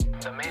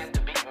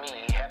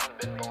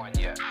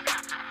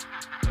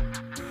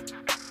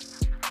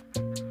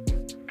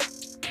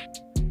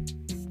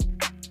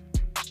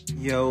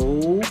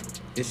Yo,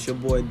 it's your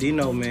boy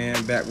Dino,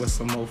 man, back with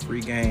some more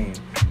free game.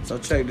 So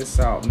check this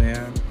out,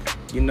 man.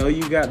 You know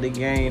you got the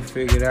game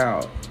figured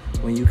out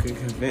when you can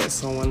convince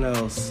someone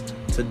else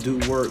to do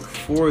work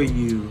for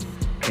you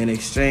in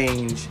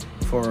exchange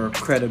for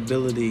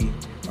credibility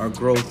or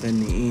growth in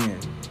the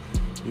end.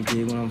 You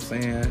dig what I'm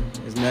saying?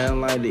 It's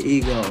nothing like the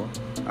ego.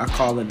 I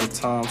call it the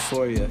Tom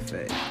Sawyer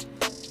Effect.